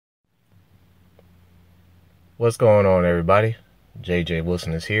What's going on, everybody? JJ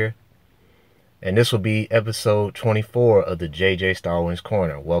Wilson is here, and this will be episode 24 of the JJ Starwind's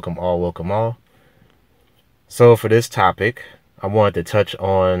Corner. Welcome all, welcome all. So for this topic, I wanted to touch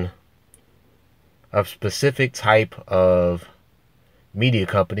on a specific type of media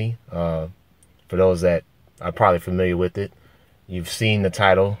company. For those that are probably familiar with it, you've seen the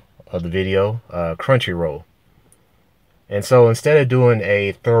title of the video, Crunchyroll. And so instead of doing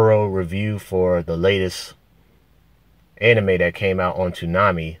a thorough review for the latest anime that came out on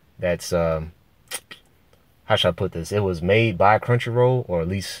Toonami, that's how should I put this? It was made by Crunchyroll, or at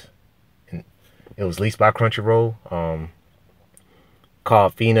least it was leased by Crunchyroll,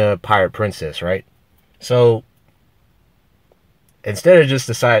 called Fina Pirate Princess, right? So instead of just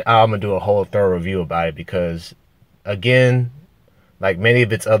decide, I'm gonna do a whole thorough review about it, because again, like many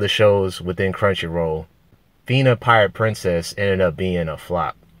of its other shows within Crunchyroll, Fina Pirate Princess ended up being a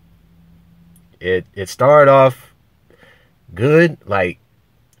flop. It started off good, like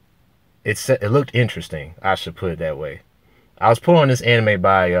it looked interesting, I should put it that way. I was put on this anime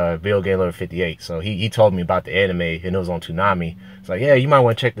by Video Game Lover 58, so he told me about the anime, and it was on Toonami. It's like, yeah, you might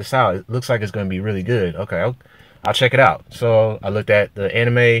want to check this out. It looks like it's going to be really good. Okay, I'll check it out. So I looked at the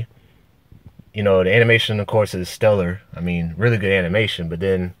anime. You know, the animation, of course, is stellar. I mean, really good animation. But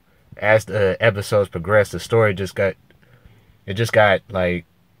then, as the episodes progressed, the story just got like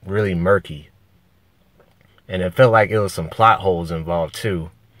really murky, and it felt like it was some plot holes involved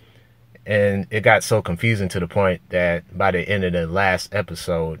too. And it got so confusing to the point that by the end of the last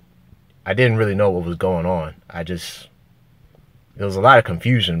episode, I didn't really know what was going on. It was a lot of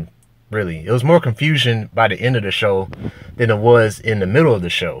confusion, really. It was more confusion by the end of the show than it was in the middle of the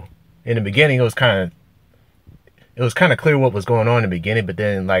show. In the beginning, it was kind of clear what was going on in the beginning, but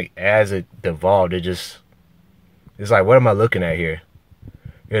then, like, as it devolved, it's like, what am I looking at here?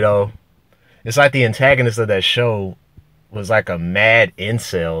 You know, it's like the antagonist of that show was like a mad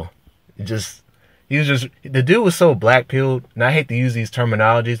incel. The dude was so black pilled, and I hate to use these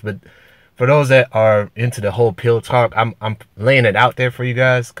terminologies, but for those that are into the whole pill talk, I'm laying it out there for you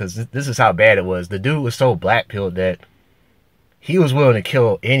guys, because this is how bad it was. The dude was so black pilled that he was willing to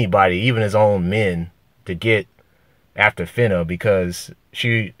kill anybody, even his own men, to get after Fina, because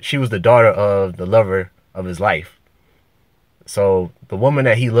she was the daughter of the lover of his life. So the woman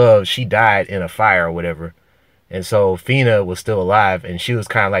that he loved, she died in a fire or whatever. And so Fina was still alive, and she was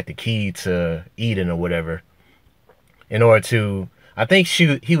kind of like the key to Eden or whatever. In order to, I think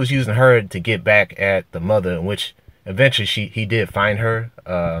he was using her to get back at the mother, in which eventually he did find her.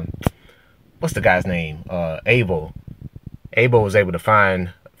 What's the guy's name? Abel. Abel was able to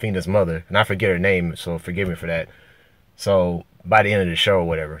find Fina's mother, and I forget her name, so forgive me for that. So by the end of the show or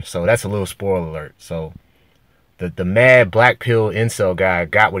whatever. So that's a little spoiler alert. So the mad black pill incel guy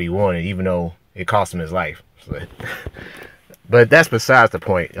got what he wanted, even though it cost him his life. But that's besides the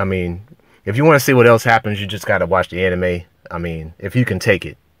point. I mean, if you want to see what else happens, you just got to watch the anime. I mean, if you can take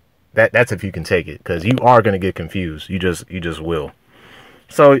it. That's if you can take it, because you are going to get confused. You just will.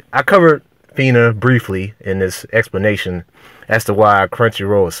 So I covered Fina briefly in this explanation as to why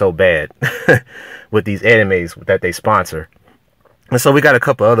Crunchyroll is so bad with these animes that they sponsor. And so we got a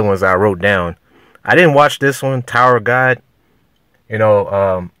couple other ones that I wrote down. I didn't watch this one, Tower of God. You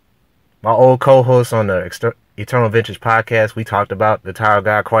know, my old co-host on the Eternal Ventures podcast, we talked about the Tower of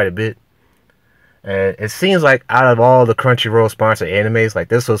God quite a bit. And it seems like out of all the Crunchyroll sponsored animes, like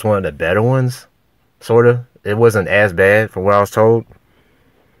this was one of the better ones, sort of. It wasn't as bad from what I was told.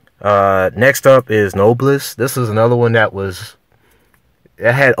 Next up is Noblesse. This is another one that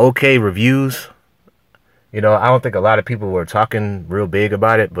had okay reviews. You know, I don't think a lot of people were talking real big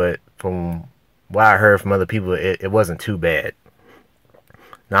about it, but from what I heard from other people, it wasn't too bad.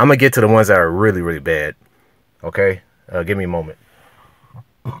 Now, I'm going to get to the ones that are really, really bad. Okay? Give me a moment.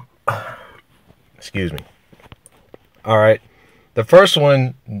 Excuse me. Alright. The first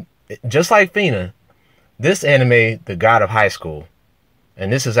one, just like Fina, this anime, The God of High School,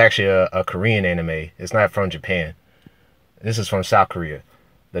 and this is actually a Korean anime. It's not from Japan. This is from South Korea.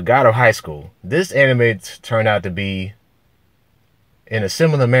 The God of High School. This anime turned out to be in a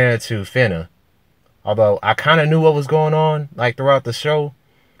similar manner to Fina. Although I kind of knew what was going on, like, throughout the show.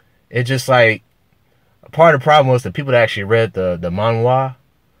 It just, like, part of the problem was the people that actually read the manhwa,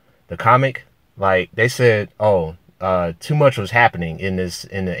 the comic, like, they said, oh, too much was happening in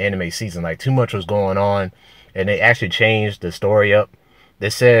the anime season. Like, too much was going on, and they actually changed the story up. They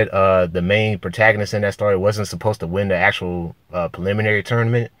said the main protagonist in that story wasn't supposed to win the actual preliminary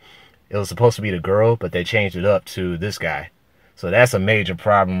tournament. It was supposed to be the girl, but they changed it up to this guy. So that's a major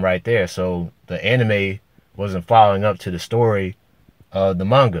problem right there. So the anime wasn't following up to the story of the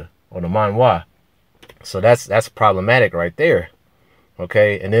manga or the manhwa. So that's problematic right there.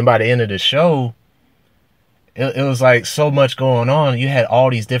 Okay, and then by the end of the show, it was like so much going on. You had all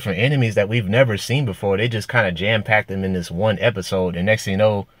these different enemies that we've never seen before. They just kind of jam packed them in this one episode, and next thing you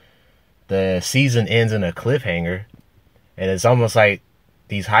know, the season ends in a cliffhanger, and it's almost like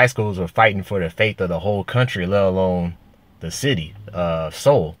these high schools were fighting for the fate of the whole country, let alone the city,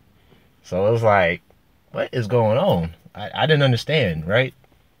 Seoul. So it was like, what is going on? I didn't understand, right?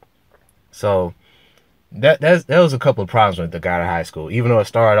 So that was a couple of problems with the guy at high school, even though it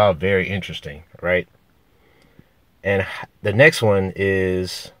started off very interesting, right? And the next one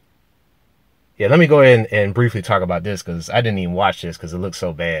is, yeah, let me go ahead and briefly talk about this because I didn't even watch this because it looks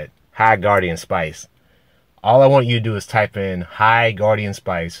so bad. High Guardian Spice. All I want you to do is type in High Guardian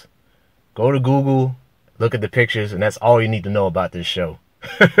Spice. Go to Google, look at the pictures, and that's all you need to know about this show.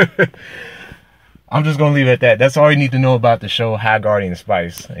 I'm just going to leave it at that. That's all you need to know about the show High Guardian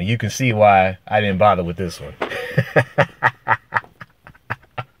Spice. And you can see why I didn't bother with this one.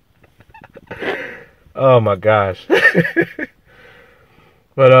 Oh my gosh.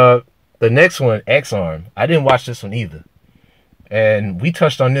 But the next one, X-Arm. I didn't watch this one either. And we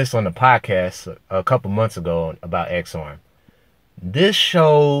touched on this on the podcast a couple months ago about X-Arm. This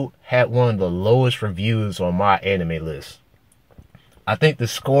show had one of the lowest reviews on my anime list. I think the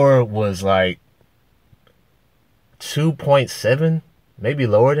score was like 2.7, maybe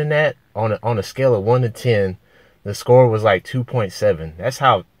lower than that. On a scale of 1 to 10, the score was like 2.7. That's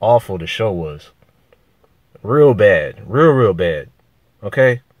how awful the show was. Real bad. Real bad.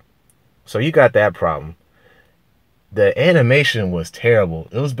 Okay? So you got that problem. The animation was terrible.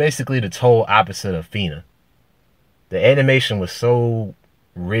 It was basically the total opposite of Fina. The animation was so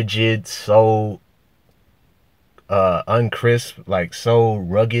rigid, so uncrisp, like so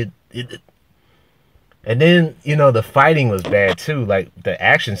rugged. And then, you know, the fighting was bad too. Like the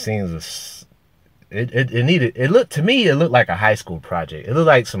action scenes was, it looked, to me, it looked like a high school project. It looked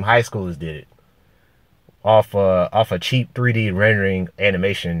like some high schoolers did it off a cheap 3D rendering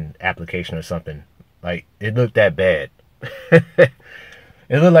animation application or something. Like it looked that bad. It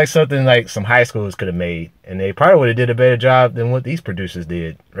looked like something like some high schoolers could have made, and they probably would have did a better job than what these producers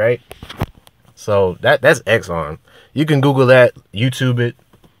did, right? So that's X-Arm. You can Google that, YouTube it,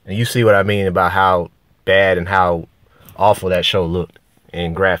 and you see what I mean about how bad and how awful that show looked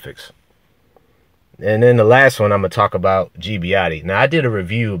in graphics. And then the last one I'm going to talk about, Gibiati. Now, I did a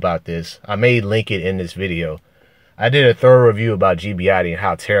review about this. I may link it in this video. I did a thorough review about Gibiati and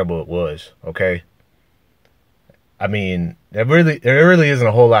how terrible it was, okay? I mean, there really isn't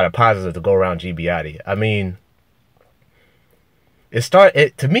a whole lot of positives to go around Gibiati. I mean,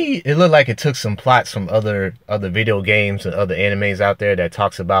 to me, it looked like it took some plots from other video games and other animes out there that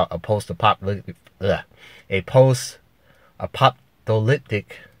talks about a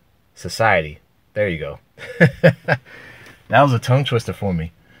post-apocalyptic society. There you go. That was a tongue twister for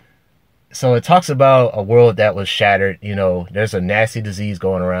me. So it talks about a world that was shattered. You know, there's a nasty disease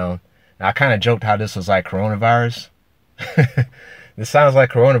going around. And I kind of joked how this was like coronavirus. This sounds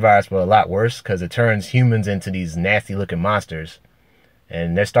like coronavirus, but a lot worse because it turns humans into these nasty looking monsters.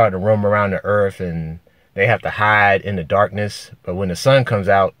 And they're starting to roam around the earth and they have to hide in the darkness. But when the sun comes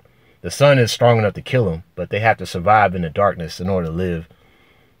out, the sun is strong enough to kill them, but they have to survive in the darkness in order to live.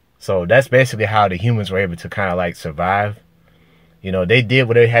 So that's basically how the humans were able to kind of like survive. You know, they did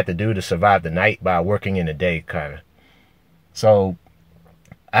what they had to do to survive the night by working in the day, kind of. So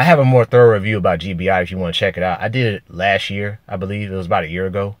I have a more thorough review about GBI if you want to check it out. I did it last year, I believe. It was about a year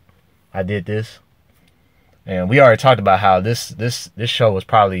ago I did this. And we already talked about how this show was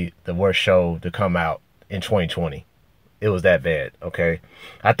probably the worst show to come out in 2020. It was that bad, okay?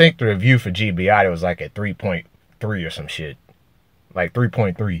 I think the review for GBI was like at 3.3 or some shit. Like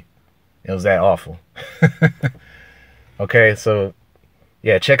 3.3. It was that awful. Okay, so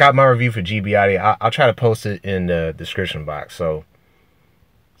yeah, check out my review for GBI. I'll try to post it in the description box. So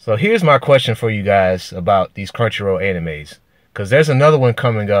here's my question for you guys about these Crunchyroll animes. Because there's another one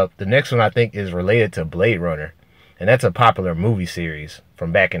coming up. The next one I think is related to Blade Runner. And that's a popular movie series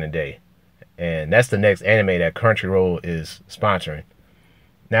from back in the day. And that's the next anime that Crunchyroll is sponsoring.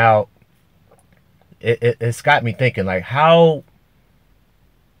 Now, it's got me thinking, like, how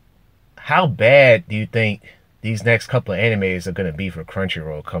bad do you think these next couple of animes are going to be for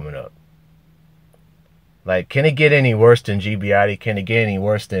Crunchyroll coming up? Like, can it get any worse than GBI? Can it get any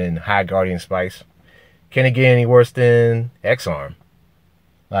worse than High Guardian Spice? Can it get any worse than X-Arm?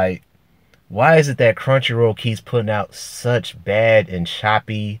 Like, why is it that Crunchyroll keeps putting out such bad and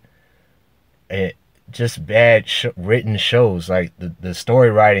choppy and just bad written shows? Like, the story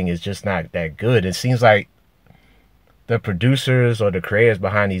writing is just not that good. It seems like the producers or the creators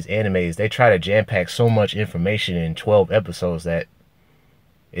behind these animes, they try to jam pack so much information in 12 episodes that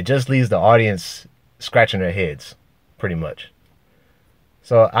it just leaves the audience scratching their heads, pretty much.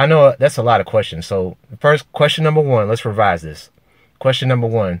 So I know that's a lot of questions. So first, question number one, let's revise this. Question number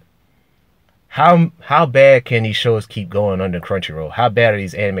one, how bad can these shows keep going under Crunchyroll? How bad are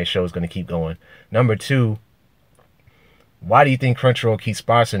these anime shows going to keep going? Number two, why do you think Crunchyroll keeps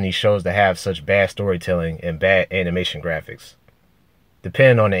sponsoring these shows that have such bad storytelling and bad animation graphics?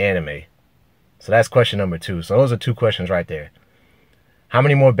 Depending on the anime. So that's question number two. So those are two questions right there. How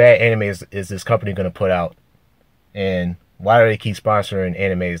many more bad animes is this company going to put out? And why do they keep sponsoring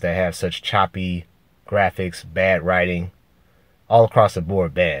animes that have such choppy graphics, bad writing, all across the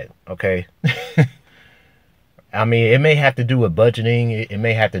board bad, okay? I mean, it may have to do with budgeting. It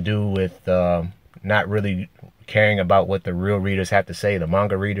may have to do with not really caring about what the real readers have to say, the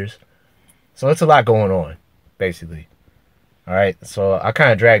manga readers. So it's a lot going on, basically. All right, so I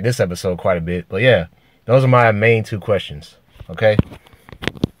kind of dragged this episode quite a bit. But yeah, those are my main two questions, okay?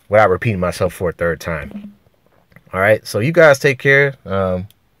 Without repeating myself for a third time. All right, so you guys take care.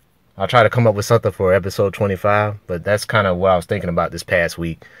 I'll try to come up with something for episode 25, but that's kind of what I was thinking about this past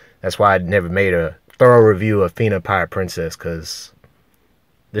week. That's why I never made a thorough review of Fina Pirate Princess, because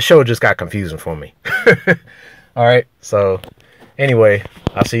the show just got confusing for me. All right, so anyway,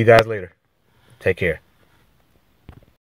 I'll see you guys later. Take care.